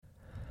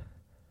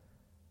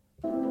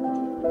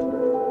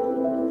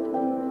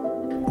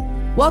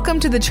Welcome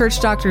to the Church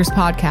Doctors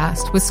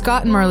Podcast with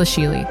Scott and Marla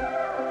Sheely.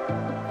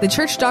 The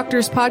Church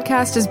Doctors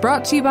Podcast is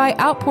brought to you by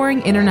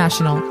Outpouring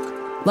International.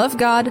 Love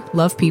God,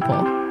 love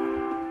people.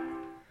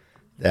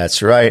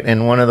 That's right.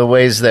 And one of the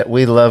ways that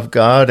we love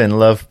God and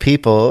love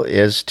people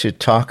is to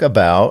talk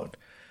about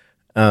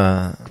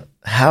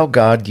how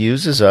God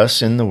uses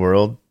us in the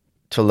world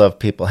to love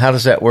people. How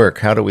does that work?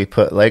 How do we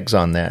put legs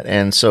on that?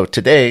 And so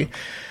today,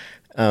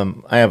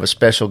 I have a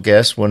special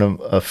guest,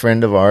 a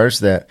friend of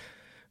ours that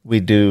we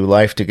do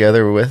life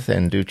together with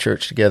and do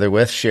church together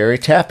with. Sherri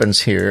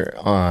Tappan's here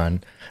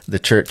on the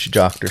Church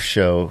Doctor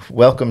Show.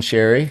 Welcome,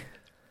 Sherri.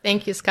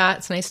 Thank you, Scott.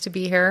 It's nice to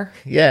be here.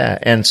 Yeah,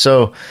 and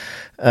so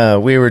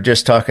we were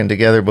just talking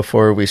together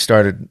before we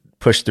started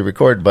push the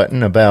record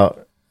button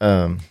about,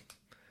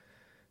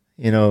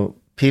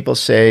 people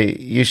say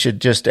you should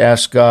just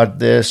ask God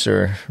this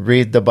or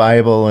read the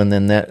Bible, and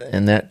then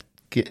that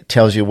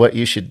tells you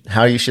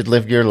how you should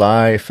live your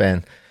life.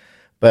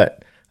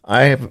 But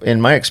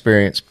in my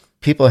experience,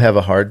 people have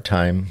a hard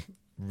time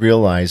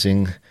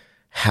realizing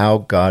how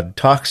God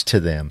talks to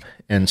them.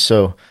 And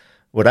so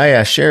what I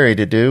asked Sherri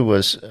to do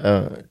was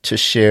to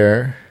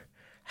share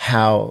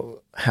how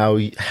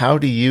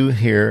do you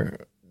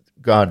hear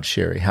God,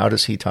 Sherri? How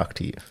does he talk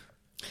to you?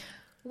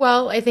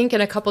 Well, I think in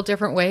a couple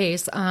different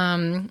ways.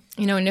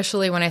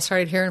 Initially when I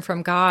started hearing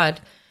from God,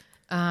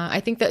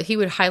 I think that he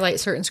would highlight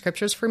certain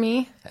scriptures for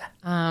me.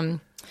 And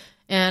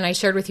I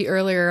shared with you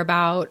earlier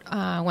about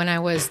when I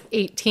was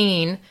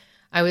 18,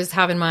 I was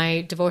having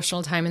my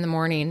devotional time in the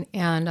morning,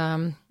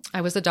 and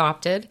I was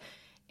adopted.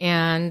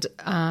 And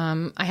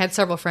I had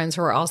several friends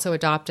who were also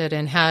adopted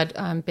and had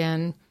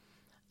been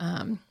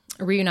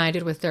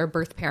reunited with their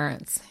birth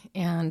parents.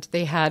 And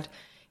they had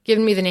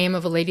given me the name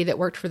of a lady that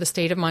worked for the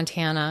state of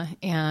Montana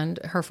and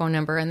her phone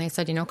number. And they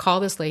said, call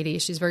this lady.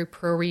 She's very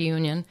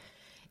pro-reunion.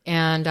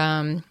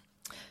 And,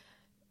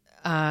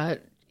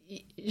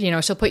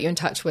 she'll put you in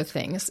touch with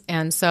things.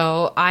 And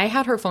so I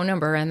had her phone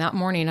number. And that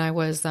morning I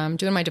was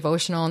doing my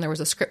devotional, and there was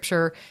a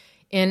scripture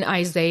in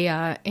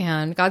Isaiah,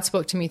 and God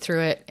spoke to me through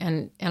it.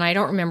 And I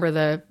don't remember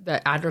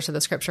the address of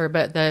the scripture,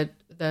 but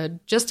the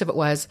gist of it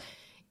was,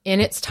 in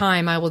its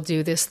time, I will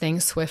do this thing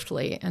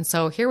swiftly. And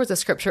so here was a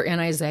scripture in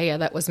Isaiah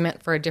that was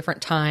meant for a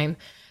different time,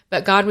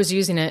 but God was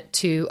using it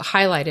to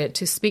highlight it,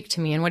 to speak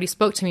to me. And what he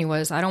spoke to me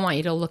was, I don't want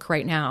you to look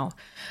right now.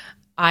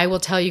 I will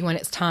tell you when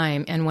it's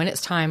time. And when it's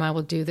time, I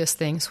will do this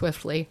thing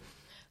swiftly.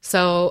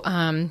 So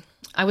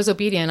I was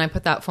obedient. I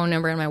put that phone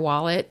number in my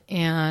wallet,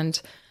 and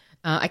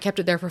I kept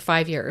it there for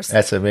 5 years.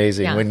 That's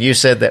amazing. Yeah. When you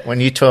said that, when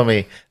you told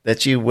me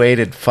that you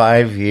waited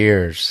 5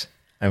 years,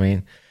 I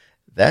mean,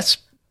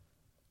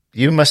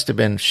 you must have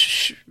been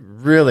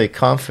really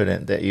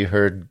confident that you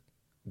heard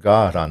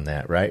God on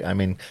that, right? I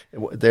mean,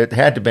 there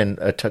had to have been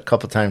a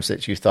couple times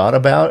that you thought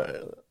about,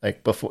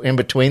 like before, in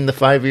between the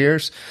 5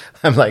 years.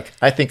 I'm like,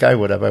 I think I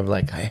would have. I'm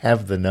like, I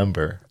have the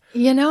number.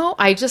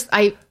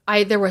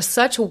 I there was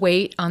such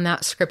weight on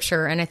that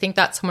scripture, and I think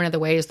that's one of the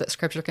ways that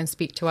scripture can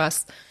speak to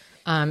us.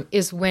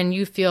 Is when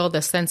you feel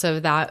the sense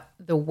of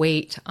the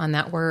weight on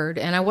that word.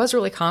 And I was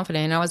really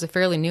confident. I was a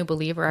fairly new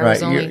believer.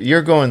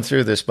 You're going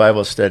through this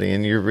Bible study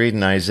and you're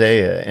reading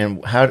Isaiah.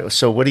 And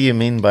so what do you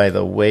mean by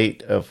the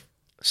weight of,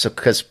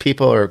 because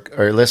people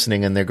are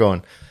listening and they're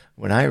going,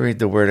 when I read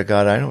the word of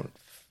God, I don't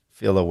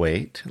feel a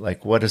weight.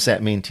 Like, what does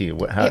that mean to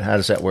you? How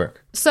does that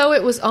work? So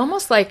it was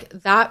almost like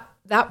that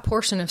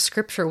portion of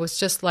scripture was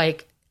just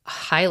like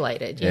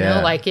highlighted,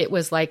 like it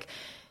was like,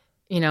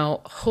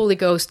 Holy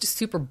Ghost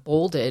super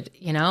bolded,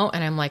 and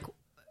I'm like,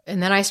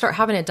 and then I start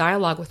having a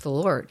dialogue with the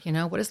Lord,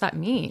 what does that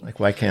mean? Like,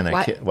 why can't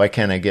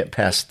I get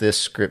past this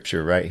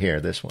scripture right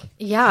here, this one?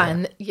 Yeah.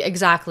 And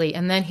exactly.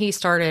 And then he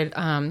started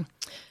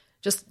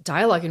just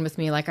dialoguing with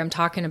me, like I'm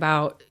talking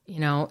about,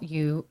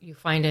 you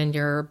find in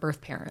your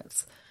birth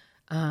parents.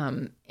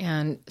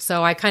 And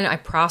so I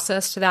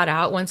processed that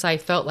out once I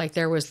felt like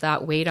there was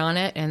that weight on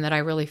it and that I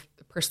really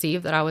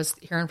perceived that I was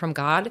hearing from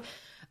God.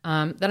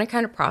 Then I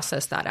kind of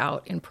processed that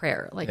out in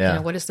prayer. Like,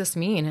 what does this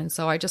mean? And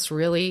so I just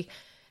really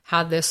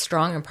had this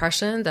strong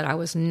impression that I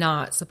was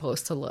not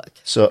supposed to look.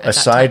 So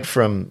aside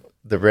from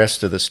the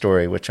rest of the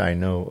story, which I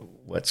know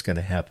what's going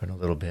to happen a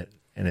little bit,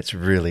 and it's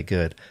really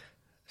good.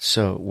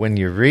 So when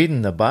you're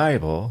reading the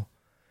Bible,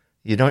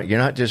 you're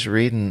not just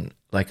reading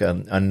like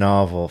a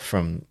novel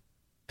from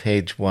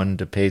page 1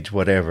 to page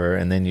whatever,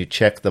 and then you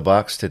check the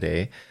box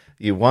today.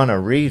 You want to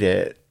read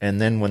it,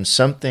 and then when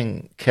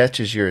something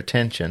catches your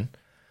attention,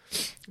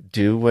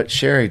 do what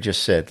Sherri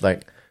just said,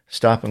 like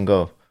stop and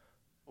go,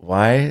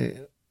 why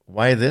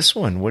this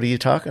one? What are you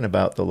talking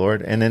about, the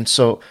Lord? And then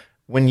so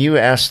when you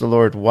ask the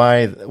Lord,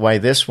 why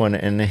this one?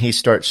 And he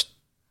starts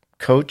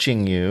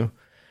coaching you.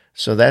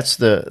 So that's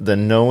the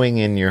knowing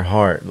in your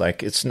heart.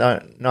 Like it's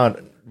not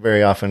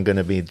very often going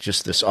to be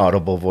just this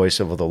audible voice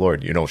of the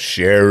Lord,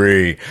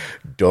 Sherri,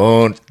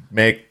 don't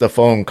make the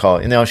phone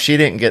call. She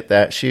didn't get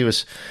that. She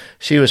was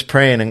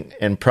praying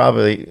and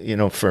probably,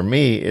 for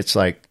me, it's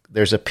like,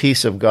 there's a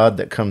piece of God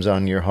that comes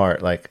on your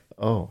heart, like,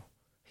 oh,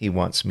 he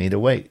wants me to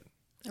wait.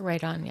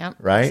 Right on, yep.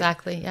 Right?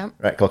 Exactly, yep.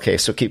 Right, okay,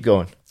 so keep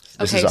going.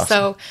 This is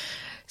awesome.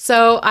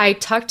 So I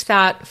tucked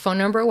that phone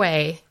number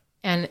away,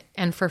 and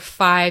for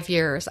 5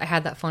 years I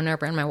had that phone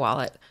number in my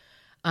wallet.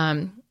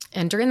 And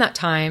during that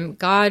time,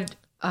 God,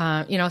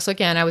 so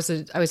again, I was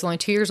only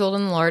 2 years old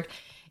in the Lord,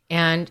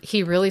 and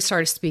He really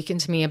started speaking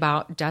to me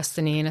about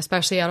destiny, and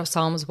especially out of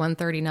Psalms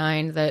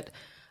 139, that,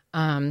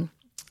 how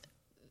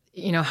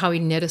He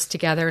knit us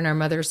together in our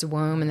mother's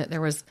womb, and that there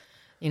was,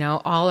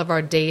 all of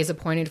our days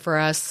appointed for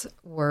us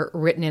were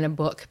written in a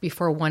book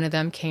before one of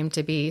them came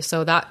to be.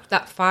 So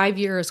that 5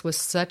 years was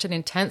such an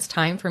intense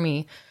time for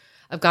me,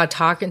 of God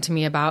talking to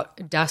me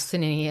about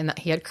destiny and that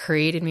He had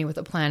created me with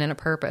a plan and a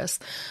purpose.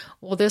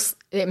 Well,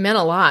 it meant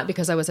a lot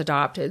because I was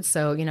adopted.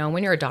 So,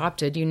 when you're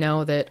adopted, you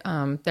know that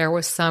there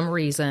was some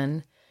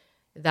reason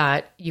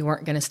that you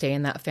weren't going to stay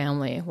in that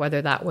family,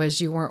 whether that was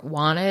you weren't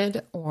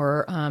wanted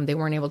or they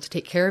weren't able to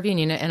take care of you.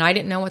 And I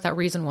didn't know what that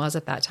reason was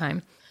at that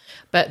time.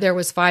 But there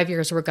was 5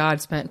 years where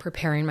God spent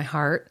preparing my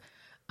heart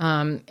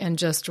and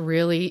just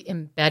really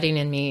embedding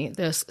in me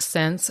this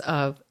sense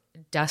of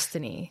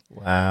destiny.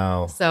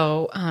 Wow.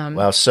 So,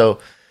 wow. So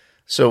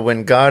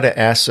when God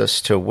asks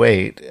us to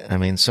wait, I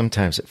mean,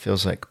 sometimes it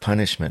feels like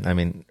punishment. I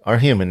mean, our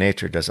human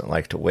nature doesn't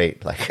like to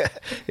wait. Like,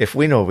 if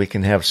we know we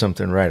can have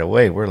something right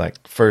away, we're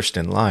like first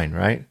in line,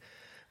 right?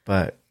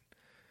 But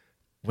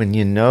when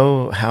you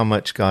know how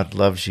much God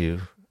loves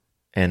you,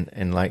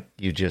 and like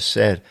you just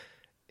said,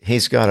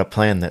 He's got a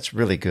plan that's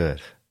really good.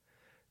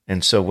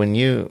 And so when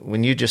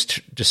you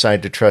just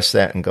decide to trust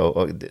that and go,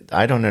 oh,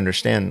 I don't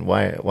understand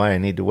why I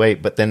need to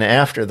wait. But then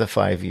after the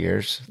 5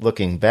 years,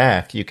 looking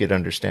back, you could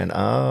understand,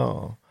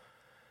 oh,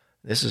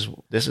 this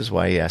is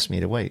why He asked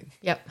me to wait.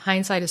 Yep.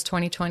 Hindsight is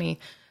 20/20.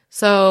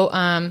 So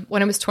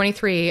when I was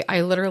 23,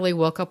 I literally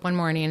woke up one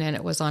morning, and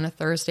it was on a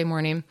Thursday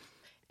morning,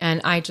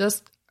 and I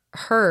just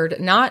heard,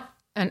 not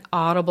an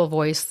audible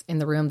voice in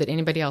the room that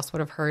anybody else would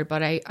have heard,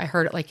 but I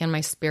heard it like in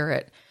my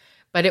spirit.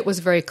 But it was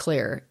very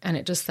clear, and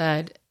it just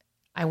said,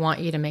 I want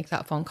you to make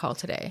that phone call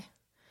today.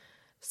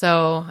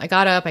 So I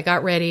got up, I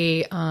got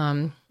ready,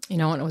 and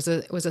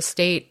it was a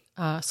state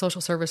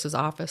social services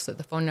office at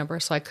the phone number,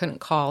 so I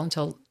couldn't call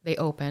until they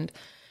opened.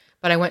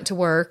 But I went to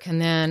work,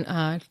 and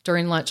then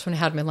during lunch, when I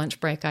had my lunch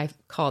break, I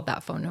called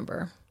that phone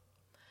number.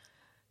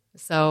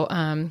 So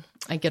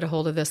I get a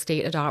hold of the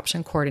state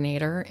adoption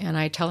coordinator, and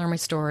I tell her my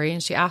story,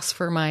 and she asks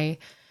for my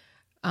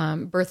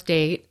birth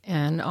date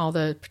and all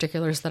the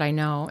particulars that I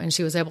know, and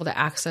she was able to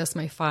access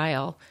my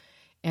file.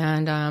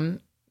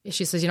 And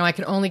she says, I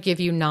can only give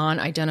you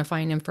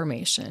non-identifying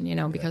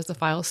information, because the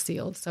file's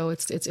sealed. So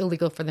it's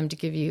illegal for them to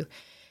give you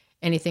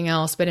anything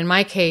else. But in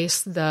my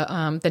case,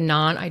 the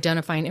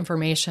non-identifying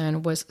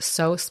information was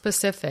so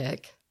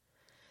specific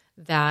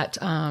that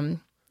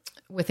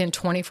within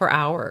 24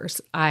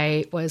 hours,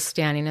 I was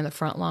standing in the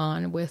front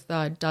lawn with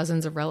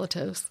dozens of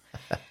relatives.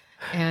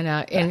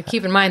 And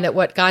keep in mind that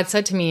what God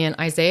said to me in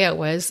Isaiah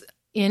was,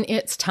 in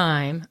its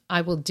time,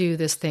 I will do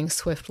this thing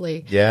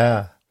swiftly.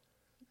 Yeah.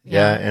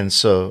 And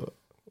so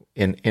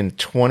in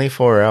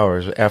 24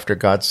 hours after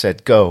God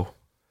said go,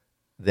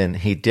 then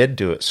He did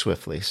do it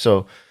swiftly.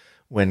 So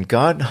when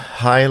God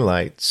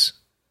highlights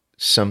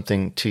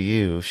something to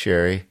you,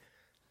 Sherri,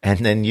 and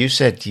then you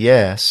said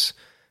yes,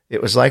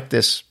 it was like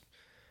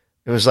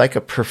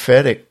a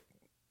prophetic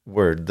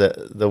word.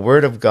 The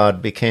word of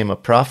God became a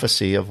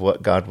prophecy of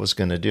what God was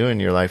going to do in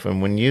your life.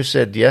 And when you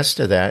said yes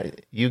to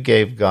that, you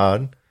gave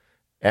God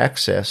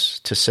access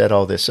to set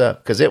all this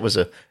up, because it was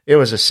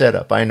a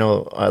setup. I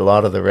know a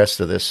lot of the rest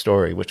of this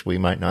story, which we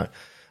might not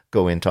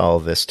go into all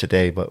of this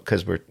today, but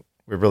because we're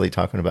really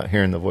talking about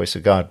hearing the voice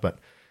of God. But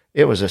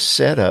it was a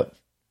setup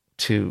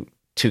to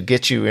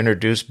get you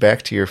introduced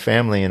back to your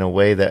family in a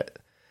way that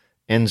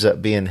ends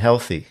up being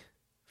healthy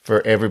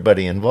for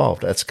everybody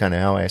involved. That's kind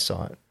of how I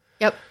saw it.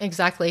 Yep,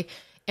 exactly.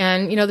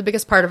 And, the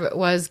biggest part of it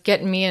was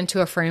getting me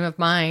into a frame of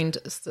mind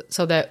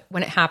so that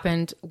when it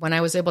happened, when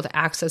I was able to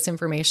access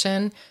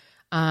information,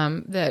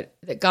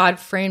 that God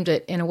framed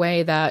it in a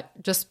way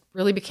that just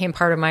really became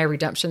part of my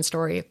redemption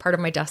story, part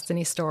of my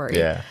destiny story.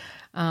 Yeah,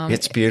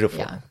 it's beautiful.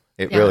 Yeah.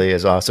 It really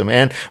is awesome.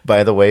 And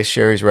by the way,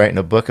 Sherri's writing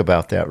a book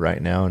about that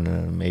right now,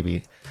 and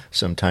maybe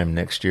sometime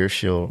next year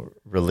she'll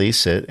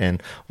release it,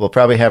 and we'll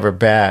probably have her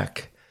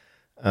back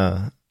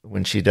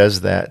when she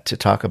does that to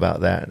talk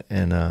about that,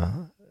 and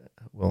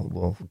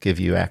we'll give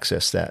you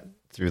access that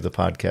through the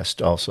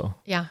podcast also.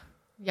 Yeah.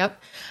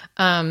 Yep.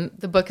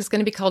 The book is going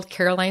to be called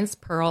Caroline's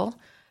Pearl.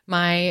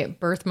 My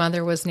birth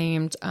mother was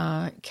named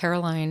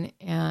Caroline,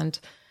 and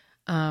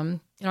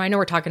I know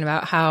we're talking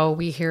about how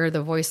we hear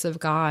the voice of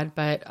God,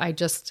 but I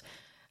just,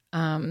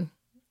 if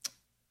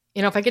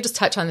I could just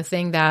touch on the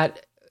thing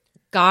that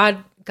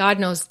God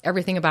knows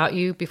everything about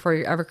you before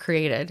you're ever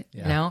created,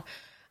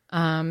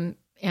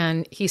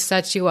 and He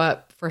sets you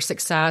up for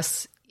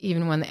success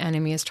even when the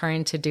enemy is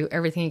trying to do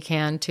everything he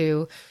can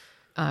to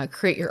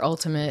create your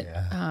ultimate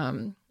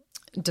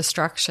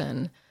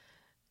destruction.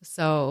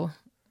 So,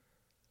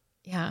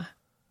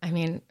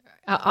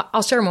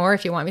 I'll share more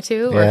if you want me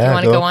to, or if you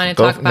want to go on and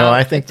talk about. No,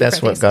 I think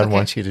that's what God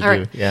wants you to do.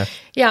 Right.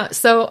 Yeah.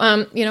 So,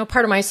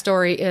 part of my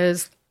story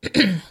is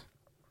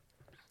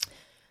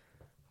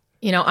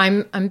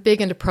I'm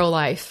big into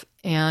pro-life,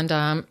 and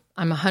I'm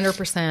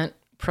 100%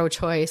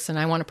 pro-choice. And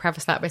I want to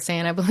preface that by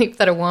saying I believe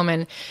that a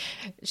woman,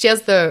 she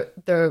has the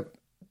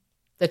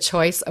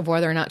choice of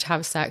whether or not to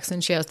have sex,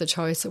 and she has the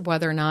choice of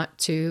whether or not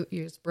to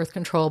use birth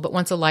control. But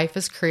once a life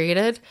is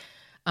created,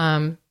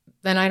 then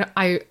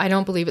I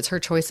don't believe it's her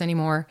choice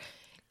anymore.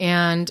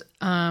 And,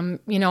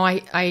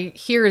 I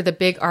hear the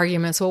big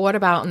arguments. Well, what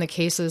about in the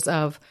cases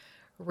of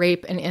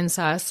rape and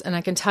incest? And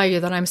I can tell you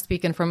that I'm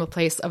speaking from a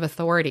place of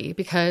authority,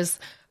 because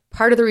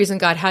part of the reason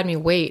God had me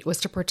wait was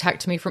to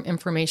protect me from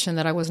information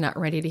that I was not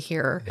ready to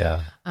hear.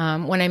 Yeah.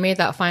 When I made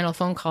that final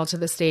phone call to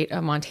the state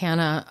of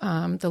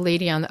Montana, the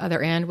lady on the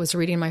other end was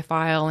reading my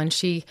file, and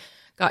she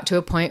got to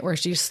a point where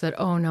she said,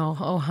 "Oh no,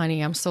 oh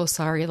honey, I'm so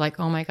sorry." Like,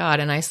 "Oh my God."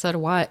 And I said,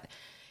 "What?"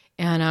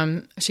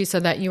 And she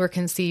said that you were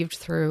conceived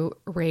through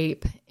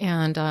rape.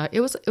 And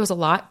it was a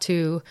lot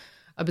to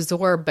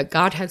absorb, but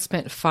God had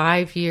spent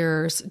 5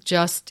 years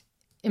just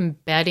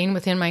embedding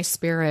within my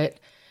spirit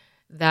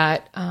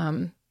that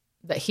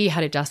that he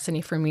had a destiny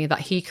for me, that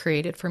he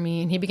created for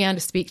me. And he began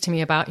to speak to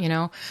me about,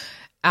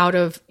 out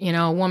of,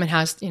 a woman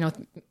has,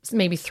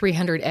 maybe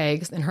 300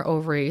 eggs in her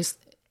ovaries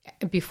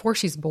before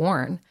she's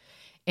born.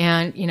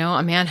 And,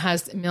 a man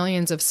has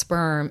millions of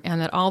sperm,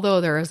 and that although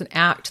there was an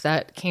act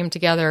that came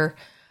together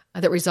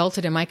that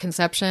resulted in my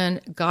conception,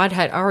 God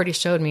had already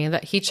showed me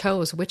that he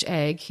chose which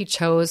egg, he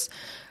chose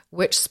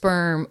which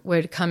sperm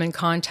would come in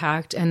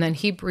contact, and then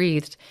he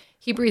breathed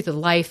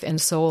life and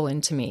soul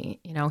into me.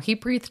 He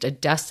breathed a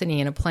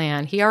destiny and a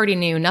plan. He already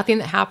knew nothing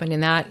that happened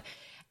in that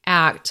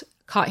act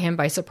caught him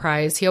by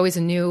surprise. He always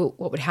knew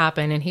what would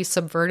happen, and he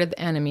subverted the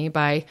enemy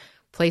by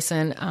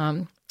placing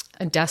a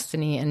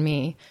destiny in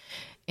me.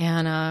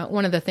 And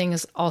one of the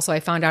things also I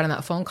found out in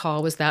that phone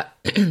call was that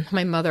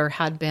my mother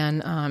had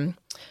been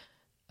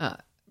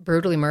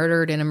brutally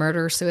murdered in a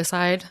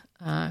murder-suicide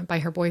by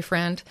her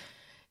boyfriend.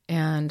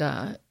 And,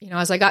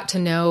 as I got to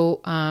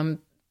know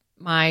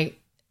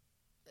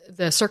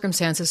the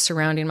circumstances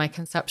surrounding my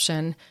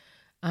conception,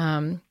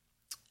 I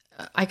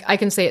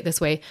can say it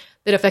this way,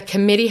 that if a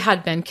committee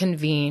had been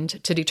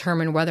convened to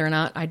determine whether or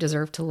not I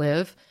deserve to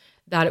live,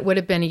 that it would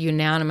have been a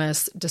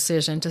unanimous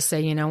decision to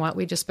say, you know what,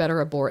 we just better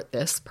abort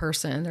this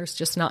person. There's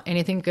just not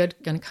anything good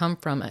going to come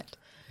from it.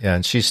 Yeah,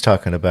 and she's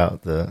talking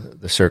about the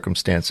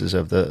circumstances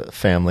of the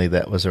family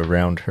that was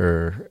around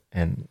her,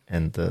 and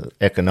the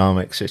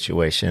economic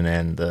situation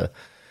and the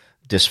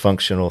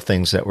dysfunctional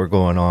things that were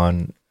going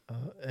on,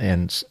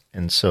 and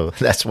so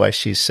that's why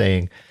she's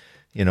saying,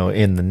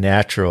 in the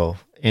natural,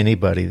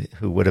 anybody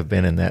who would have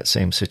been in that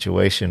same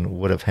situation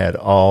would have had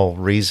all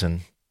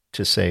reason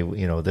to say,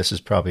 this is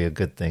probably a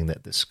good thing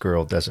that this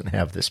girl doesn't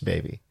have this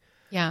baby.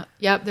 Yeah,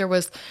 yep. There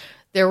were,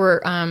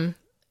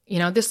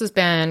 this has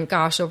been,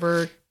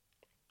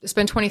 it's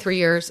been 23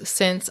 years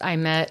since I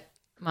met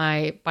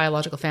my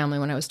biological family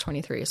when I was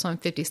 23. So I'm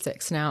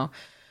 56 now.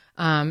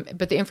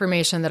 But the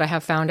information that I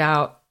have found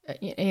out,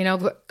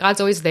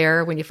 God's always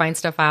there when you find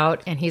stuff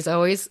out, and he's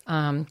always,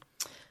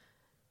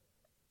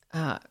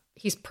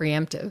 he's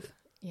preemptive,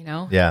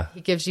 Yeah. He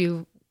gives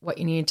you what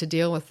you need to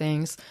deal with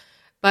things.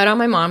 But on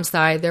my mom's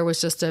side, there was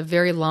just a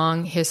very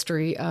long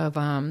history of,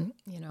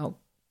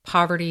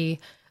 poverty,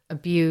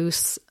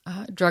 abuse,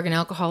 drug and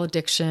alcohol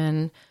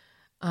addiction.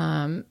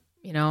 My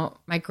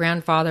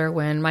grandfather,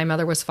 when my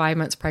mother was 5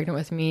 months pregnant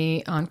with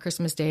me on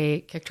Christmas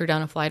Day, kicked her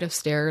down a flight of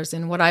stairs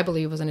in what I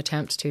believe was an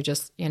attempt to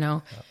just,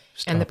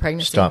 end the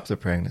pregnancy. Stop the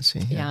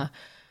pregnancy. Yeah.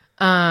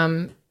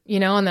 And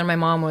then my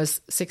mom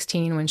was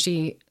 16 when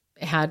she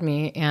had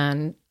me.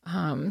 And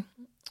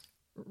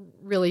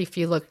really, if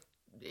you look,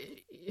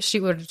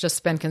 she would have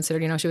just been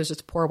considered, she was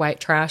just a poor white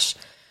trash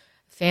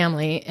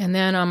family. And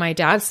then on my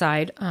dad's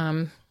side,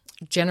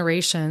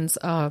 generations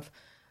of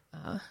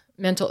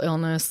mental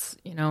illness,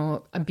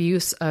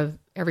 abuse of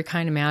every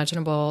kind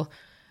imaginable.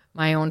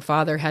 My own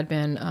father had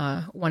been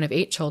one of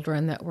 8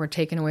 children that were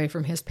taken away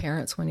from his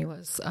parents when he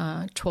was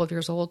 12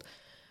 years old.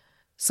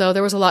 So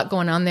there was a lot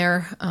going on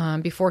there.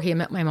 Before he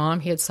met my mom,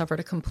 he had suffered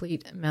a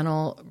complete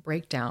mental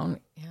breakdown.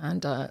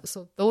 And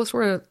so those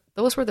were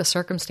the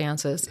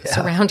circumstances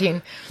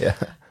surrounding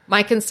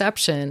my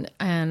conception.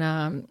 And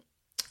I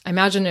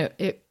imagine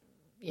it,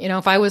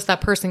 if I was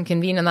that person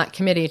convened in that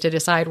committee to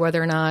decide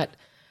whether or not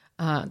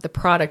the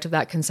product of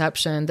that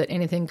conception, that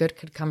anything good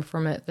could come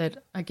from it,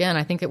 that, again,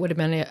 I think it would have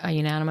been a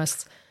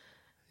unanimous,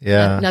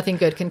 nothing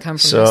good can come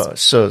from this.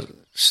 So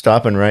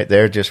stopping right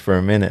there just for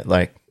a minute,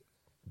 like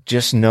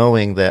just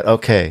knowing that,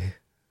 okay,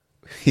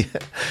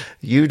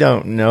 you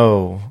don't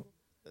know,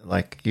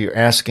 like you're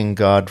asking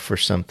God for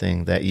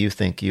something that you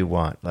think you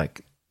want.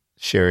 Like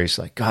Sherri's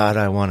like, God,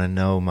 I want to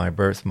know my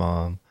birth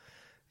mom.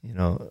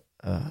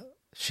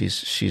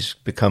 She's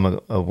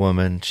become a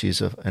woman.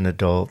 She's an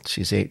adult.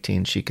 She's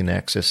 18. She can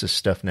access this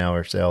stuff now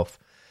herself,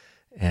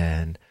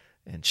 and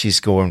she's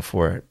going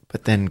for it.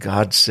 But then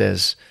God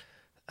says,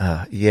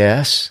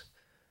 yes,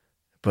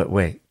 but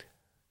wait.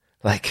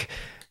 Like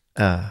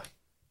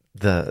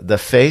the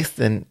faith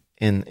in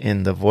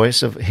the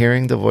voice of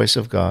hearing the voice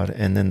of God,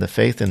 and then the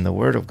faith in the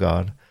Word of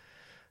God,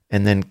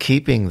 and then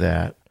keeping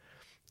that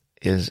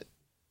is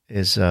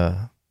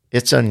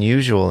it's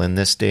unusual in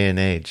this day and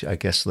age. I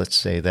guess let's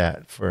say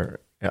that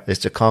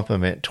it's a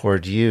compliment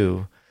toward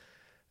you,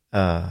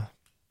 and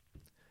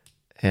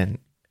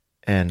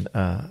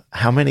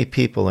how many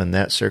people in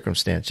that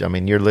circumstance? I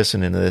mean, you're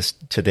listening to this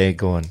today,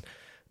 going,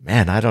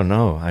 "Man, I don't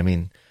know." I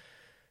mean,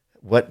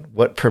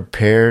 what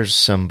prepares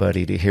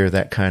somebody to hear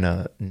that kind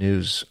of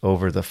news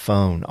over the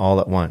phone all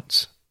at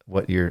once?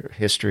 What your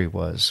history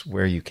was,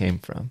 where you came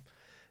from,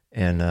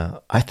 and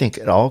I think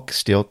it all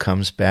still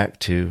comes back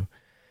to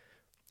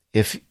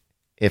if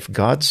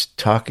God's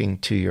talking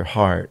to your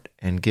heart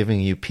and giving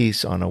you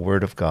peace on a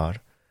word of God,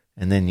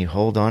 and then you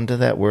hold on to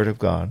that word of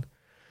God.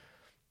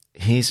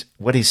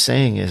 What he's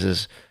saying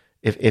is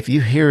if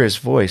you hear his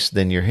voice,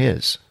 then you're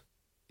his.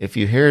 If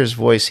you hear his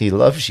voice, he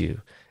loves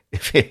you.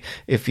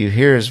 If you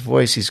hear his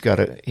voice,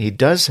 he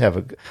does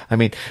have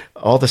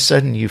all of a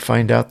sudden you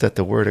find out that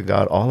the word of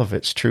God, all of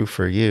it's true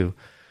for you.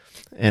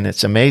 And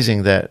it's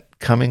amazing that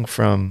coming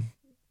from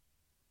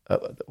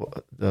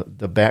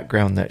the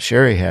background that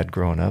Sherri had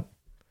growing up,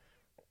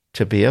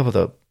 to be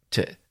able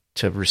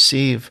to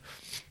receive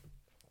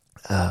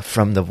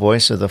from the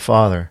voice of the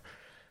Father.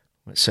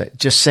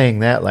 Just saying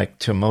that, like,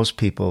 to most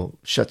people,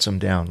 shuts them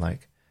down.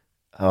 Like,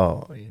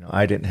 oh,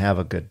 I didn't have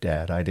a good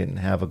dad. I didn't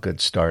have a good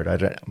start.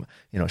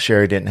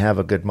 Sherri didn't have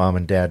a good mom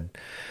and dad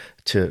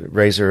to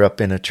raise her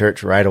up in a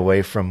church right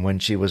away from when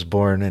she was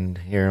born. And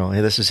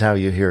hey, this is how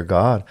you hear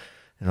God.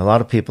 And a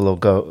lot of people will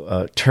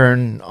go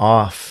turn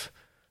off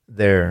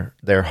their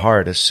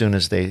heart as soon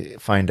as they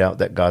find out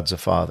that God's a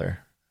father,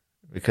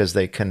 because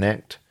they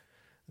connect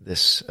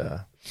this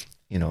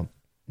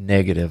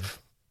negative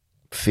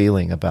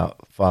feeling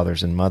about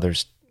fathers and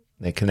mothers.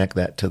 They connect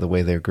that to the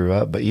way they grew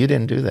up, but you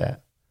didn't do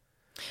that.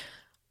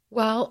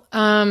 Well,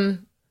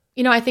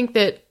 I think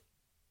that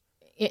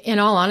in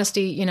all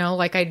honesty,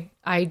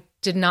 I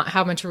did not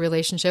have much of a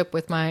relationship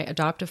with my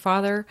adoptive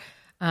father.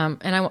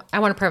 And I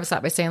want to preface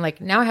that by saying,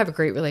 now I have a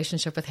great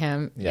relationship with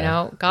him.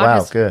 Yeah.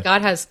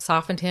 God has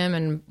softened him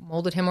and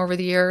molded him over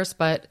the years.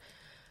 But,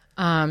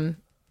 as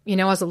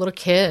a little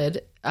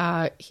kid,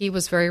 he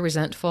was very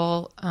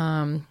resentful.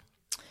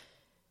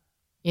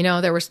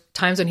 There was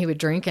times when he would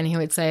drink and he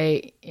would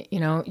say,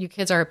 you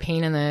kids are a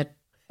pain in the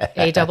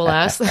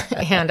ASS.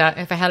 And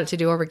if I had it to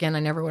do over again, I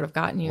never would have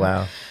gotten you.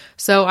 Wow.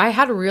 So I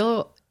had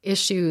real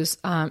issues,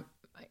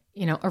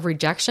 of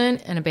rejection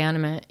and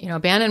abandonment.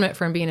 Abandonment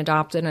from being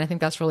adopted, and I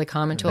think that's really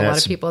common to a lot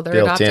of people that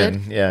are adopted.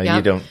 In. Yeah, yep.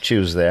 You don't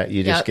choose that.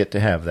 You just get to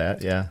have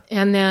that, yeah.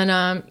 And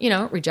then,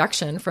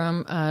 rejection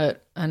from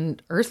an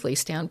earthly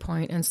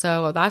standpoint. And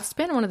so that's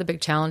been one of the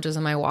big challenges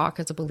in my walk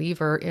as a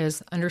believer,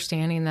 is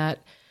understanding that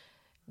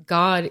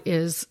God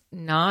is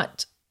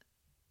not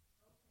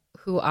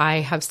who I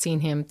have seen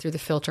him through the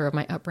filter of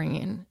my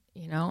upbringing.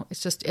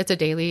 It's a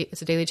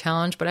daily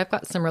challenge, but I've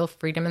got some real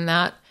freedom in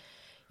that.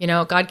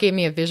 God gave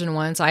me a vision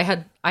once. I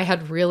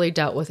had really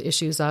dealt with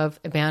issues of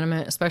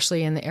abandonment,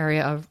 especially in the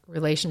area of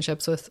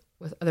relationships with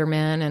other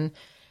men. And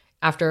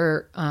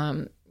after,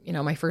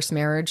 my first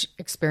marriage,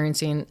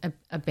 experiencing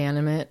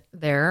abandonment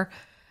there,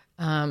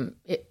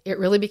 it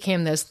really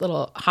became this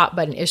little hot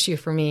button issue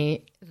for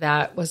me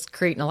that was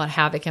creating a lot of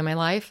havoc in my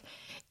life.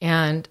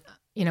 And,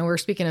 we're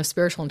speaking of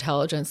spiritual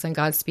intelligence and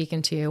God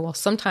speaking to you. Well,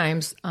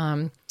 sometimes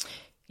he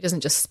doesn't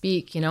just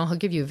speak, he'll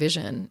give you a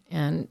vision.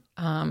 And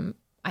I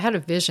had a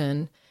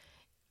vision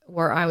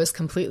where I was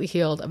completely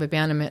healed of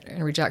abandonment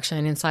and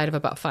rejection inside of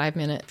about 5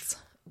 minutes.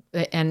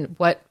 And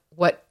what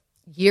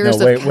years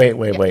of...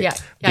 Wait. Yeah,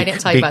 I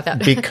didn't tell you about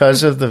that.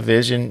 Because of the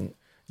vision,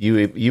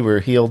 you were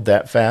healed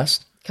that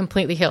fast?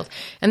 Completely healed.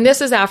 And this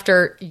is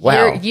after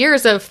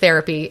years of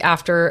therapy,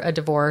 after a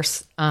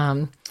divorce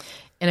and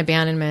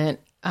abandonment.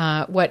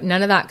 What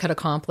none of that could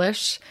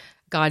accomplish,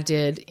 God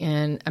did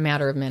in a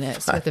matter of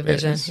minutes with the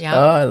vision. Yeah.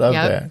 Oh, I love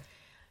that.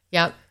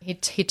 Yep.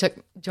 He took,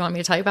 do you want me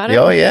to tell you about it?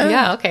 Oh, yeah.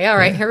 Yeah. Okay. All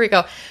right. Here we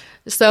go.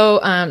 So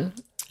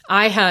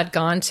I had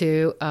gone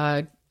to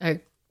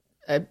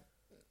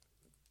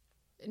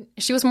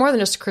she was more than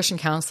just a Christian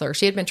counselor.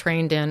 She had been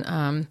trained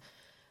in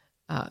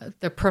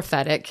the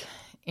prophetic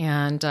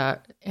and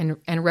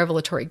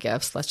revelatory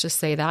gifts. Let's just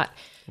say that.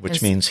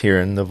 Which means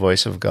hearing the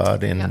voice of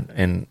God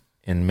in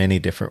many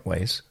different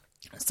ways.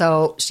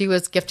 So she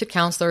was gifted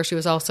counselor. She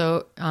was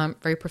also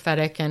very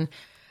prophetic, and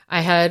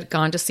I had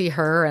gone to see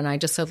her, and I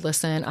just said,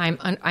 "Listen,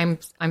 I'm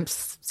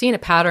seeing a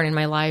pattern in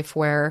my life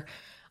where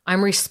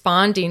I'm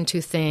responding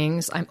to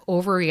things, I'm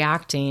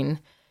overreacting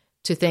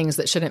to things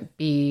that shouldn't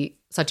be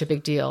such a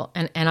big deal,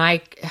 and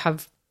I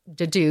have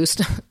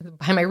deduced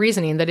by my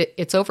reasoning that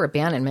it's over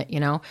abandonment.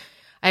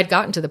 I had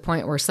gotten to the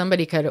point where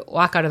somebody could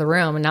walk out of the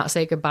room and not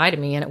say goodbye to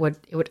me, and it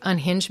would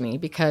unhinge me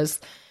because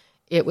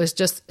it was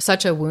just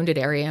such a wounded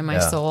area in my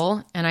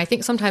soul. And I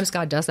think sometimes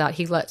God does that.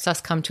 He lets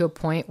us come to a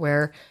point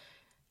where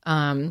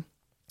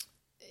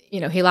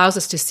he allows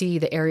us to see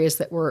the areas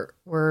that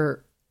we're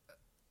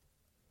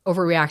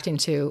overreacting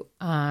to,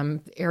 the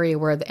area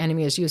where the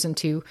enemy is using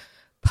to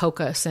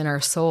poke us in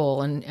our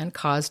soul and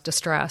cause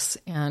distress.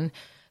 And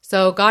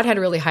so God had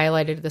really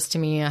highlighted this to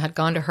me. I had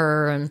gone to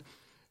her, and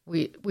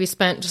we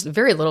spent just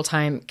very little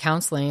time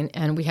counseling,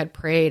 and we had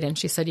prayed, and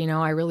she said,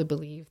 I really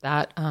believe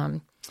that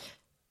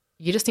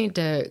you just need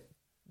to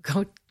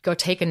go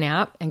take a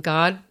nap, and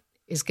God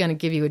is going to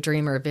give you a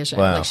dream or a vision.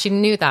 Wow. Like, she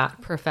knew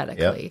that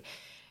prophetically. Yep.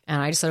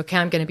 And I just said, okay,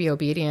 I'm going to be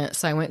obedient.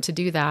 So I went to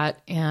do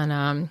that. And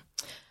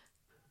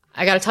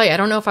I got to tell you, I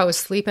don't know if I was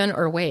sleeping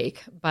or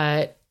awake,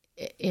 but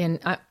in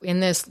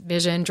this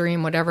vision,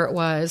 dream, whatever it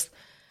was,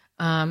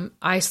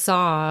 I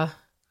saw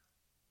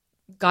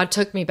God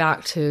took me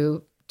back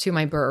to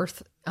my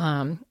birth,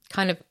 kind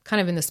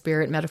of in the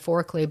spirit,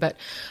 metaphorically. But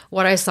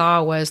what I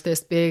saw was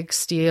this big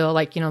steel,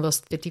 like,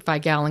 those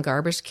 55-gallon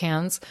garbage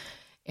cans.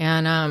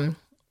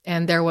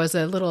 And there was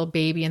a little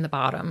baby in the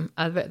bottom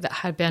of it that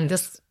had been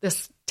this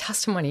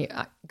testimony.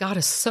 God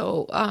is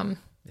so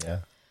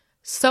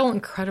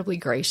incredibly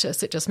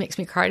gracious. It just makes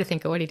me cry to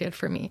think of what he did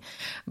for me.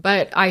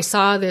 But I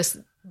saw this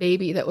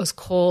baby that was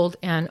cold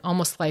and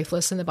almost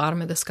lifeless in the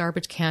bottom of this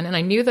garbage can, and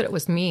I knew that it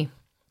was me.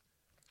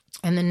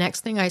 And the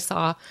next thing I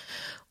saw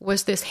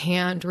was this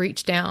hand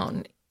reach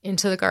down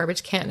into the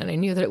garbage can, and I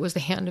knew that it was the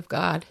hand of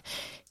God.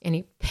 And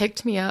he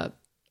picked me up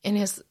in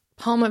his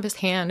palm of his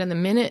hand, and the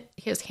minute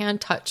his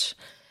hand touched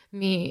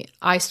me,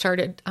 I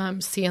started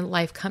seeing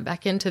life come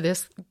back into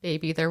this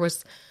baby. There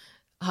was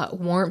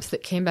warmth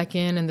that came back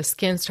in, and the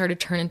skin started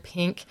turning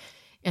pink,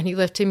 and he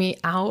lifted me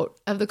out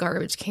of the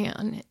garbage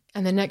can.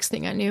 And the next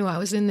thing I knew, I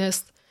was in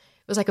this,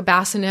 it was like a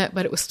bassinet,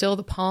 but it was still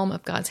the palm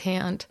of God's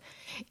hand.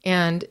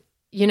 And,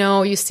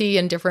 you see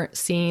in different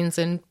scenes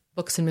in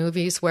books and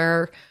movies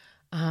where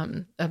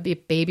a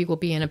baby will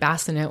be in a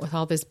bassinet with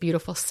all this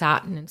beautiful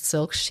satin and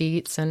silk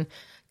sheets and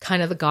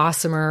kind of the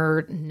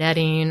gossamer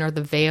netting or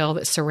the veil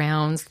that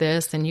surrounds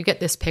this. And you get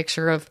this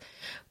picture of,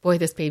 boy,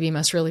 this baby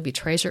must really be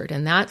treasured.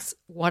 And that's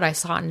what I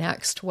saw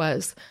next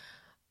was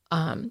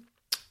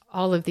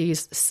all of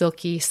these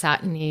silky,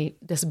 satiny,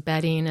 this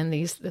bedding and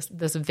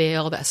this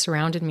veil that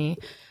surrounded me.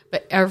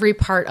 But every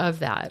part of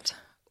that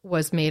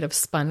was made of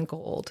spun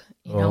gold.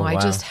 I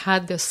just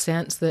had this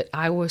sense that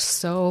I was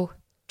so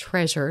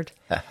treasured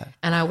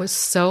and I was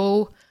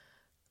so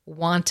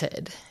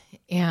wanted.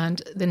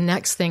 And the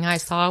next thing I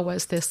saw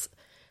was this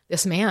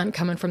man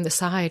coming from the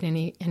side, and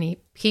he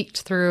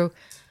peeked through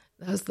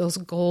those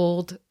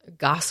gold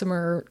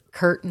gossamer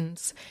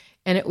curtains,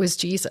 and it was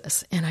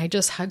Jesus. And I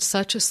just had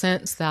such a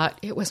sense that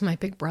it was my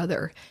big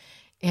brother.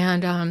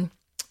 And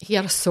he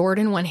had a sword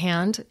in one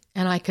hand,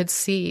 and I could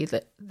see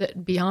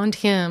that beyond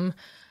him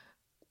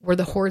were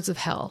the hordes of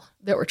hell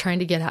that were trying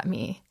to get at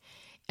me.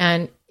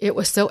 And it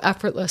was so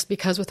effortless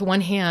because with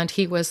one hand,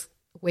 he was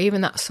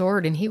waving that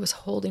sword and he was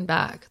holding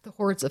back the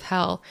hordes of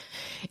hell.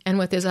 And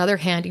with his other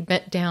hand, he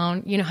bent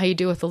down. You know how you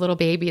do with a little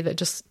baby that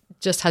just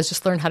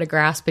has learned how to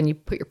grasp, and you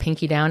put your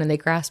pinky down and they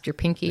grasp your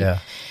pinky. Yeah.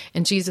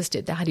 And Jesus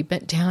did that. He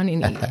bent down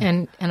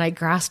and and I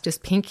grasped his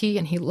pinky,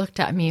 and he looked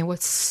at me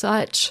with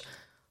such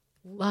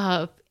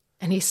love.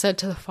 And he said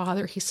to the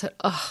Father, he said,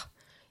 "Oh,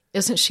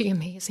 isn't she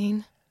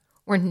amazing?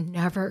 We're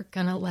never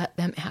going to let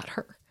them at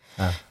her."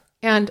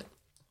 And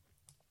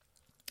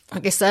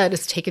like I said,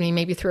 it's taken me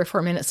maybe 3 or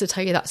 4 minutes to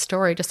tell you that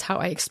story, just how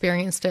I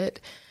experienced it.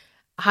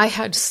 I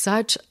had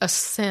such a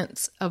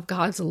sense of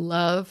God's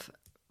love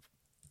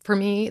for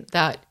me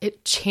that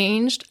it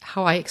changed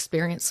how I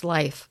experienced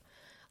life.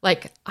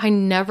 Like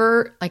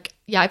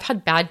I've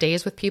had bad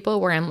days with people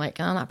where I'm like,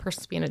 oh, that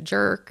person's being a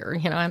jerk, or,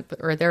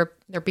 or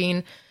they're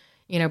being,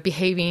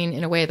 behaving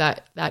in a way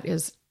that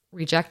is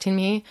rejecting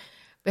me,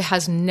 but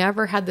has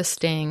never had the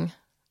sting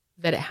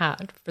that it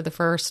had for the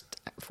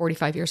first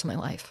 45 years of my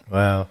life.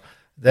 Wow.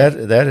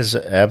 That is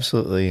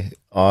absolutely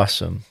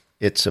awesome.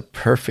 It's a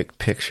perfect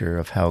picture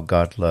of how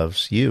God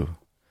loves you.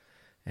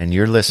 And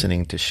you're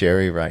listening to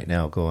Sherri right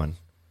now going,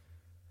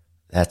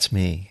 that's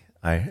me.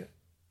 I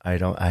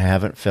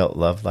haven't felt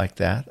love like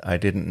that. I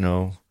didn't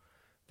know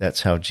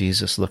that's how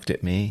Jesus looked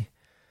at me.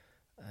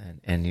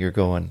 And you're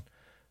going,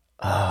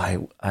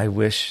 oh, I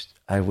wish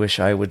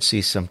I would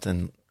see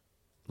something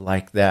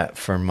like that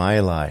for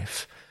my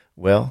life.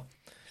 Well,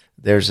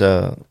 there's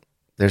a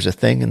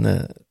thing in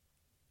the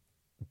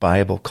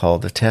Bible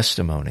called a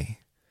testimony.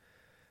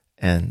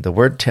 And the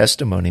word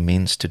testimony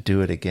means to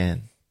do it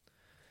again.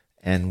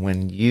 And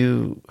when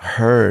you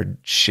heard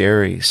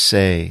Sherri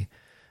say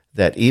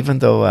that even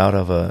though out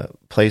of a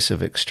place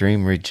of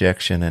extreme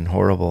rejection and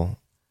horrible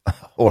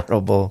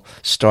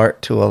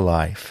start to a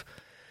life,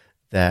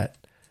 that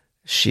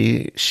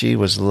she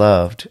was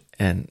loved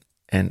and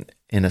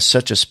in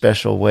such a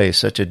special way,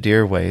 such a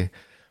dear way,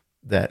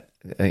 that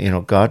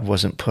God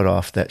wasn't put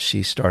off that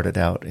she started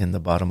out in the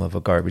bottom of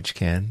a garbage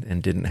can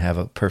and didn't have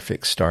a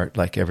perfect start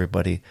like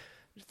everybody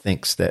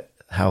thinks that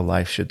how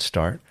life should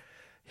start.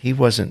 He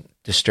wasn't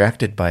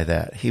distracted by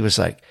that. He was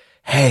like,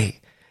 hey,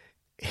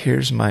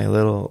 here's my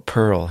little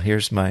pearl.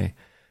 Here's my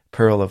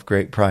pearl of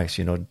great price.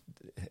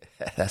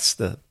 That's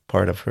the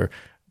part of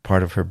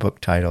her book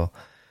title.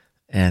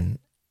 And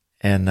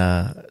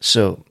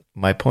so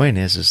my point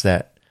is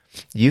that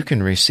you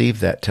can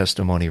receive that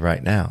testimony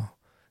right now.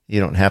 You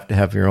don't have to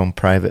have your own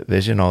private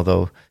vision,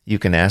 although you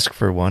can ask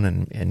for one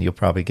and you'll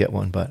probably get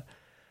one. But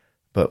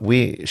But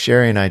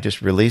Sherri and I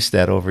just release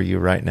that over you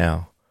right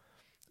now,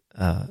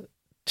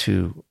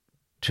 to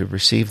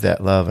receive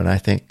that love. And I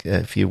think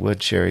if you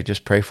would, Sherri,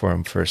 just pray for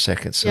him for a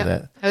second, so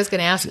that I was going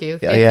to ask you.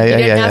 Yeah, if yeah, you yeah,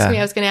 didn't yeah, ask yeah. me,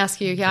 I was going to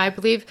ask you. Yeah, I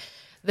believe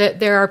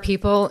that there are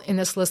people in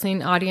this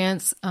listening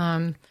audience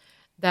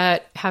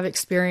that have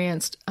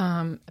experienced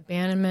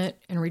abandonment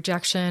and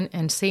rejection,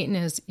 and Satan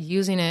is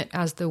using it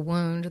as the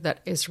wound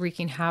that is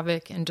wreaking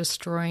havoc and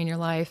destroying your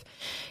life.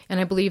 And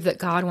I believe that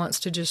God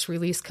wants to just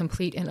release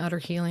complete and utter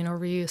healing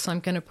over you. So I'm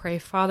going to pray,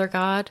 Father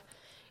God,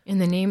 in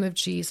the name of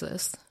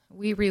Jesus,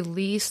 we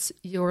release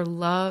your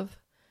love,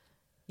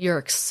 your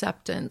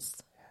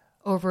acceptance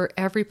over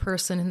every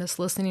person in this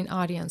listening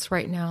audience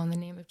right now in the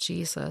name of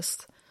Jesus.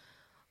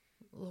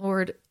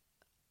 Lord,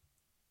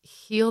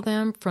 heal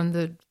them from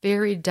the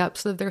very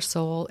depths of their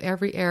soul,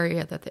 every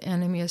area that the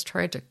enemy has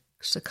tried to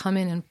come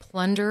in and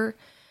plunder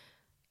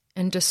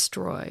and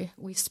destroy.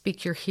 We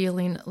speak your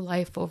healing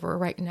life over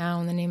right now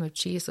in the name of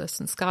Jesus.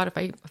 And Scott,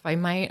 if I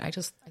might, I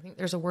think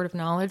there's a word of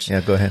knowledge.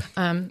 Yeah, go ahead.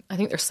 I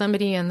think there's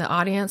somebody in the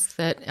audience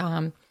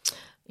that,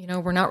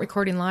 we're not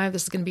recording live.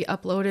 This is going to be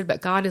uploaded,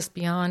 but God is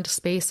beyond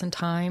space and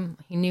time.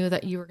 He knew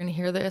that you were going to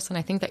hear this. And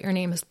I think that your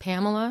name is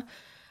Pamela.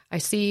 I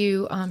see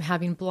you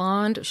having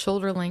blonde,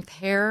 shoulder-length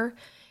hair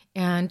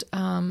and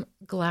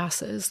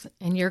glasses.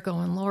 And you're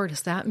going, Lord,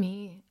 is that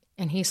me?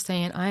 And he's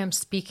saying, I am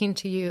speaking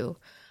to you.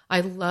 I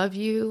love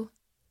you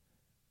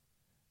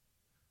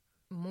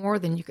more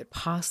than you could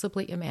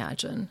possibly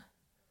imagine.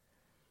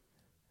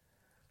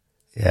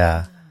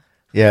 Yeah.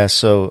 Yeah.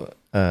 So,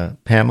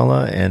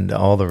 Pamela and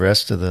all the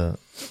rest of the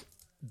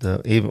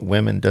even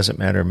women, doesn't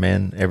matter,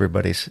 men,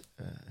 everybody's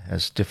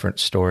has different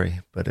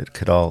story, but it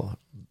could all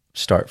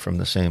start from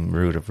the same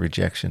root of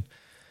rejection.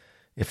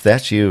 If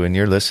that's you and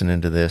you're listening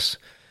to this,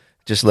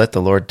 just let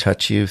the Lord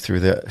touch you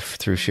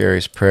through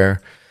Sherri's prayer.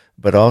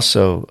 But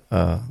also,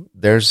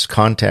 there's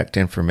contact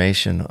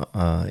information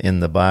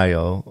in the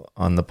bio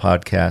on the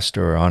podcast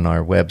or on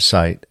our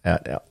website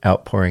at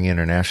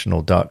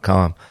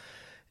outpouringinternational.com.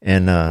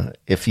 And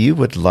if you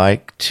would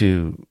like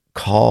to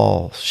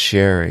call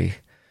Sherri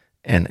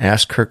and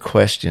ask her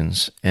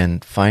questions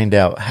and find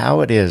out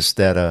how it is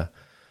that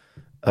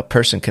a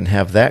person can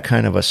have that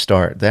kind of a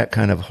start, that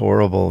kind of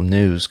horrible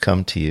news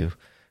come to you,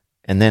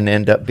 and then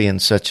end up being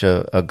such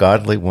a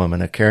godly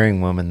woman, a caring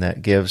woman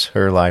that gives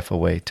her life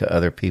away to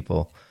other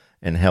people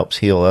and helps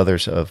heal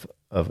others of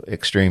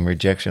extreme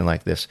rejection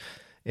like this.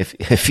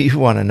 If you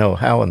want to know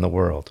how in the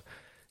world,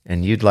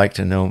 and you'd like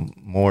to know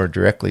more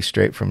directly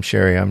straight from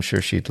Sherri, I'm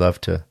sure she'd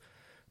love to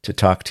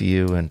talk to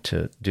you and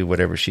to do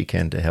whatever she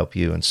can to help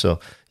you. And so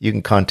you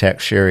can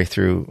contact Sherri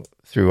through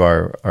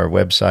our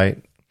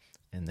website,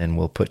 and then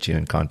we'll put you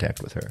in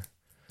contact with her.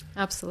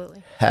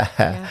 Absolutely.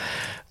 Yeah.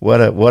 What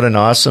an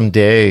awesome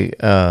day.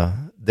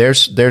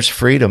 There's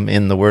freedom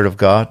in the Word of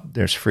God.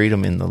 There's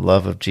freedom in the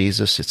love of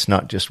Jesus. It's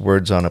not just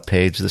words on a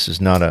page. This is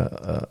not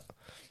a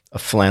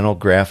flannel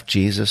graph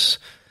Jesus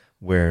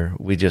where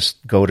we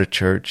just go to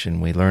church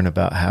and we learn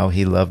about how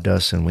he loved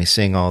us and we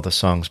sing all the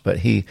songs, but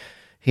he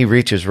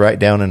reaches right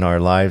down in our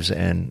lives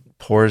and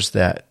pours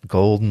that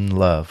golden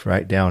love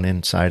right down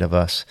inside of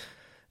us.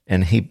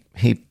 And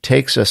he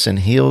takes us and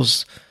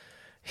heals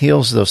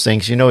those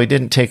things. He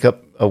didn't take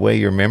away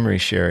your memory,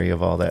 Sherri,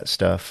 of all that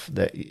stuff,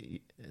 that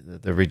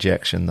the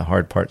rejection, the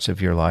hard parts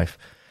of your life.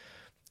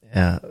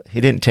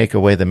 He didn't take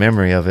away the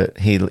memory of it.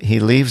 He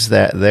leaves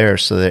that there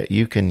so that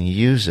you can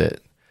use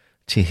it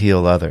to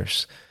heal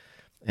others.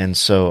 And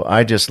so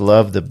I just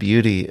love the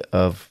beauty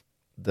of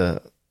the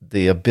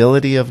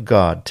ability of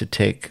God to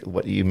take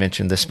what you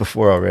mentioned this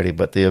before already,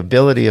 but the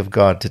ability of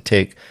God to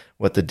take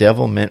what the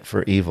devil meant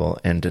for evil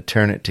and to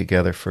turn it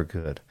together for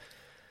good.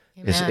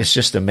 It's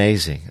just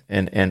amazing.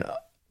 And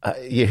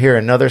you hear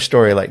another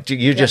story like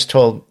you just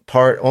told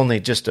only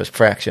just a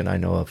fraction, I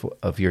know,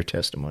 of your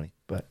testimony,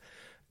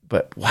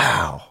 but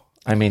wow.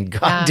 I mean,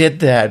 God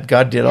did that.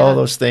 God did all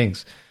those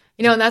things.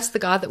 And that's the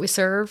God that we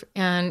serve,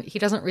 and he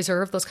doesn't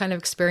reserve those kind of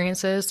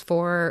experiences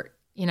for,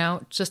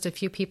 just a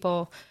few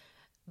people.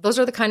 Those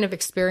are the kind of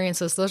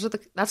experiences.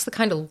 That's the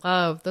kind of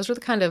love. Those are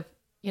the kind of,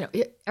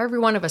 every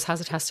one of us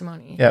has a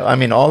testimony. Yeah. I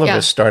mean, all of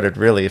us started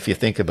really, if you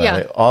think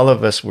about it, all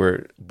of us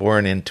were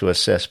born into a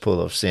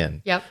cesspool of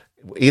sin. Yep.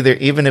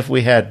 Even if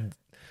we had,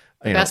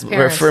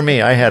 for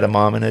me, I had a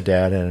mom and a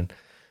dad and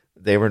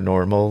they were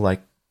normal, like,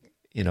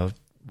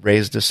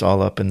 raised us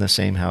all up in the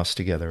same house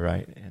together.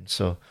 Right. And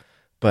so,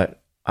 but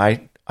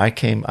I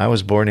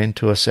was born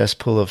into a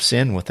cesspool of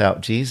sin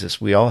without Jesus.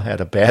 We all had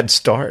a bad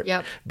start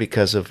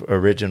because of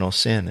original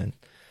sin. And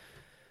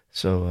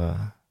so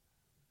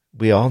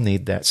we all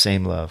need that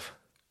same love.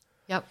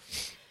 Yep.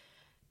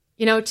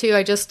 Too,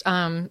 I just,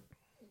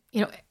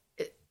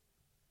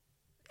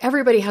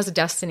 everybody has a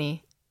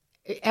destiny.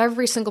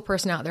 Every single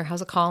person out there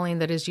has a calling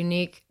that is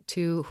unique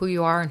to who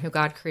you are and who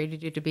God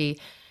created you to be.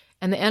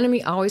 And the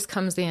enemy always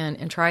comes in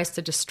and tries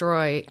to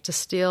destroy, to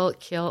steal,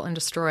 kill, and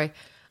destroy.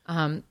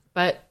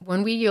 But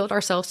when we yield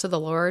ourselves to the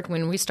Lord,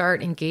 when we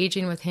start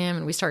engaging with him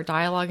and we start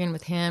dialoguing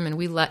with him and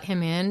we let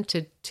him in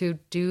to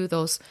do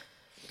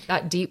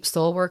that deep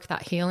soul work,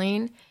 that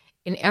healing,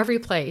 in every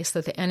place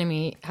that the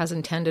enemy has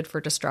intended for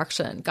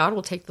destruction, God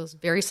will take those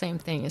very same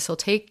things. He'll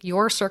take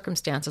your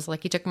circumstances,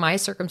 like he took my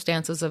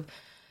circumstances of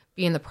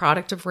being the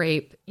product of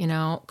rape,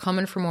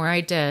 coming from where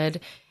I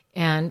did,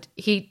 and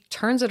he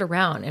turns it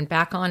around and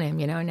back on him.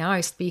 Now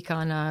I speak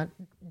on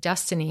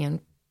destiny and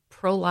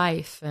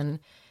pro-life and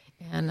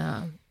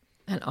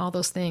all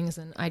those things.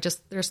 And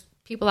there's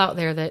people out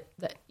there that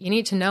you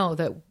need to know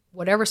that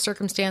whatever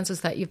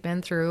circumstances that you've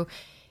been through,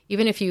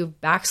 even if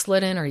you've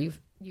backslidden or you've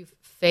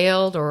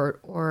failed or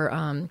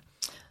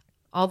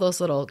all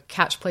those little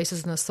catch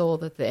places in the soul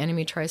that the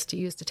enemy tries to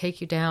use to take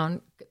you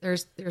down,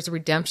 there's a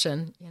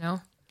redemption,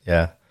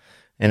 Yeah.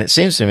 And it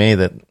seems to me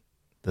that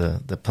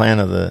the plan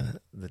of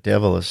the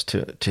devil is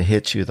to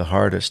hit you the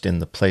hardest in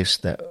the place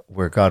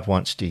where God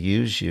wants to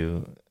use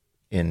you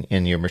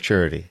in your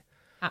maturity.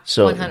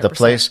 So 100%. the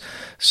place,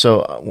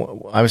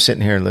 I was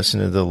sitting here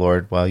listening to the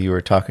Lord while you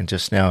were talking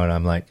just now, and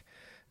I'm like,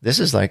 this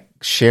is like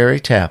Sherri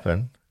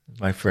Tappan,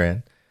 my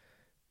friend.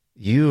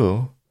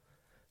 You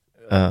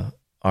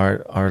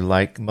are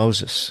like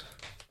Moses.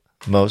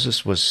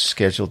 Moses was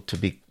scheduled to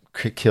be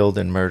killed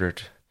and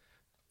murdered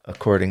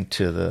according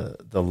to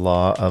the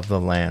law of the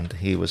land.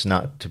 He was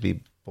not to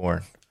be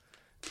born.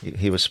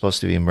 He was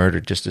supposed to be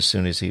murdered just as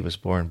soon as he was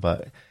born,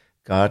 but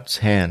God's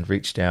hand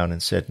reached down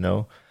and said,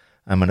 no,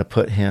 I'm going to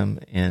put him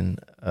in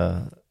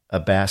a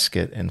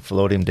basket and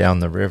float him down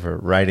the river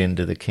right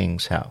into the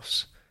king's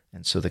house.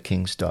 And so the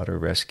king's daughter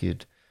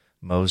rescued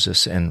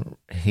Moses, and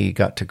he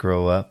got to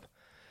grow up.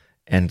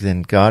 And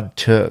then God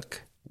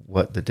took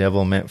what the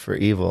devil meant for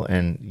evil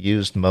and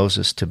used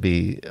Moses to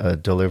be a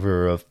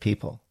deliverer of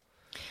people.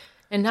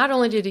 And not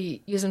only did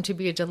he use him to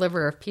be a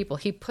deliverer of people,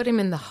 he put him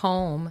in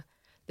the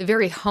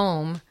very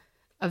home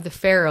of the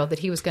Pharaoh that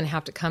he was going to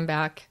have to come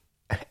back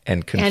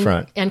and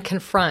confront. And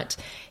confront.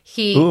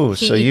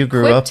 So you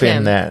grew up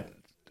in that.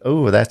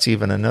 Oh, that's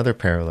even another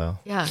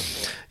parallel. Yeah.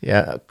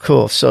 Yeah,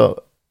 cool.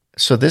 So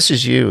this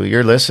is you.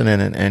 You're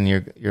listening, and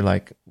you're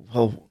like,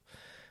 well,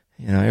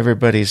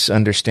 everybody's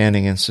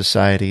understanding in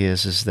society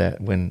is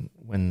that when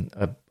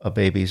a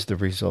baby's the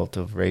result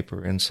of rape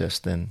or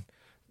incest, then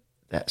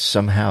that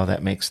somehow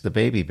that makes the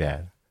baby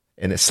bad.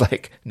 And it's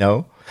like,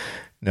 no,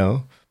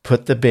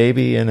 put the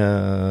baby in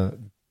a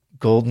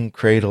golden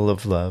cradle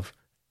of love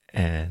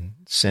and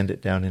send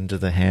it down into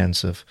the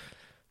hands of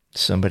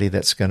somebody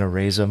that's going to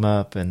raise them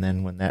up. And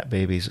then when that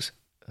baby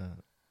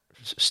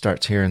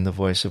starts hearing the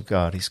voice of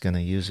God, he's going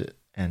to use it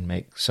and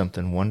make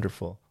something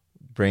wonderful,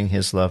 bring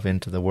his love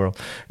into the world.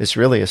 It's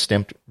really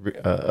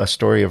a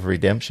story of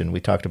redemption. We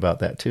talked about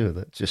that too.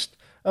 That just,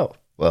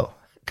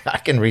 I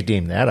can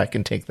redeem that. I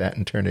can take that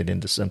and turn it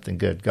into something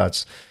good.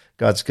 God's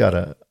got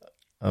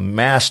a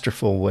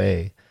masterful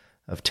way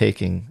of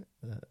taking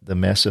the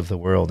mess of the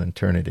world and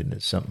turn it into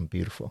something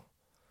beautiful.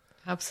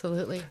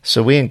 Absolutely.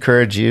 So we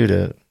encourage you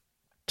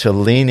to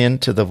lean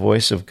into the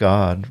voice of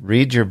God.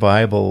 Read your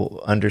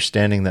Bible,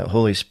 understanding that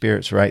Holy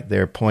Spirit's right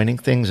there, pointing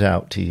things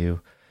out to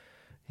you.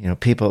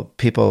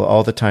 People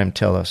all the time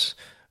tell us,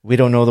 we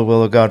don't know the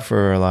will of God for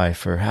our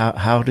life, or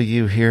how do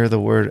you hear the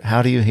word?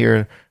 How do you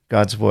hear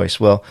God's voice?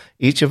 Well,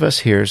 each of us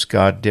hears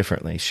God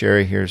differently.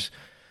 Sherri hears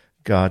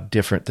God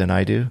different than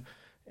I do,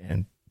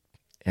 and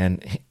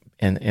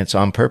it's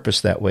on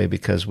purpose that way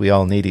because we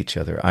all need each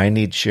other. I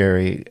need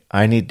Sherri.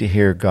 I need to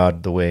hear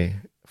God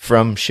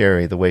from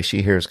Sherri the way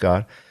she hears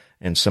God,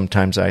 and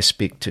sometimes I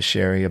speak to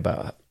Sherri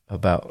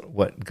about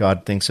what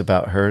God thinks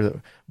about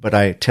her, but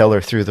I tell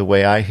her through the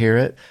way I hear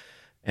it.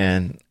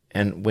 And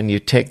when you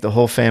take the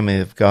whole family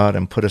of God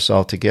and put us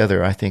all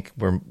together, I think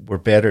we're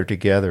better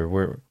together.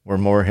 We're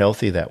more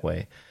healthy that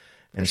way.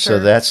 And sure.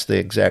 So that's the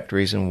exact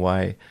reason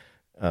why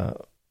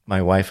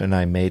my wife and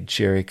I made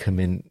Sherri come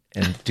in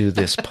and do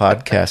this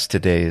podcast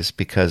today, is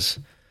because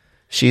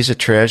she's a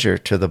treasure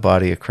to the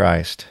body of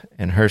Christ,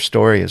 and her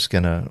story is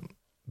going to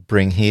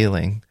bring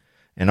healing,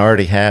 and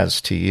already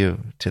has to you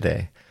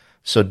today.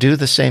 So do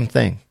the same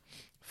thing.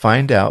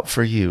 Find out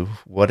for you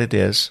what it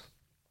is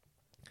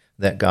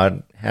that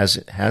God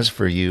has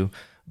for you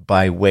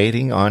by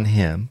waiting on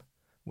him.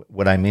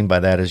 What I mean by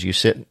that is you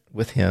sit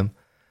with him,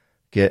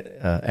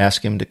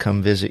 ask him to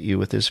come visit you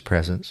with his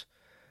presence,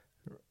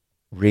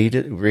 read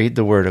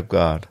the Word of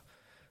God,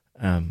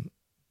 and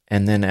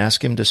then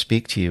ask him to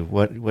speak to you.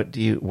 What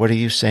are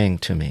you saying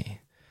to me?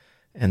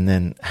 And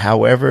then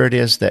however it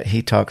is that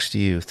he talks to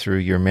you, through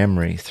your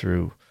memory,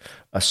 through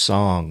a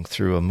song,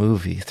 through a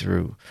movie,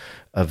 through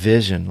a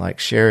vision like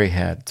Sherri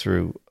had,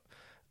 through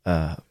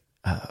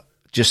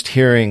just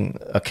hearing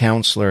a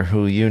counselor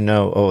who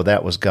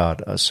that was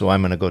God, so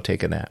I'm going to go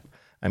take a nap.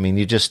 I mean,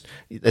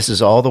 this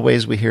is all the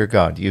ways we hear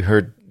God. You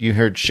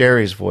heard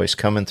Sherri's voice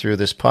coming through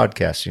this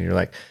podcast, and you're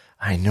like,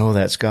 I know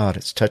that's God.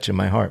 It's touching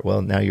my heart.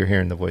 Well, now you're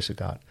hearing the voice of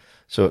God.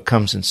 So it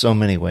comes in so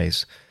many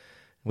ways.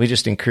 We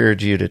just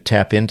encourage you to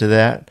tap into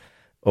that,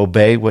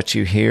 obey what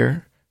you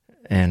hear,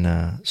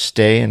 and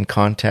stay in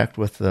contact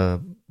with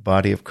the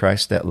body of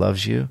Christ that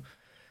loves you.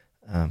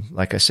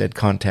 Like I said,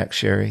 contact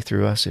Sherri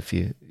through us if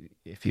you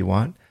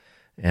want.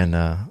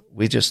 And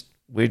we're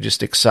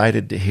just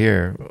excited to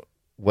hear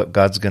what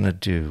God's going to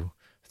do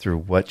through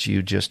what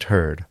you just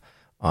heard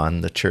on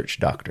the Church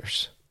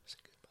Doctors.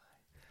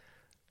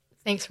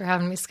 Thanks for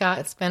having me, Scott.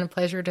 It's been a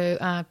pleasure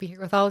to be here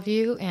with all of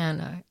you,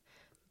 and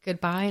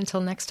goodbye until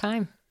next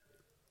time.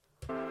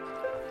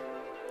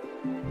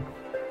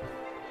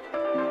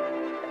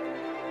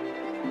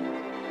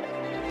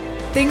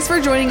 Thanks for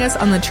joining us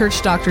on the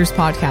Church Doctors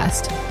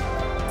Podcast.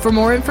 For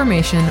more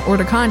information or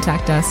to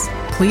contact us,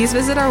 please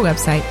visit our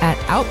website at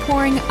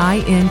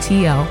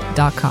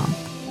outpouringintl.com.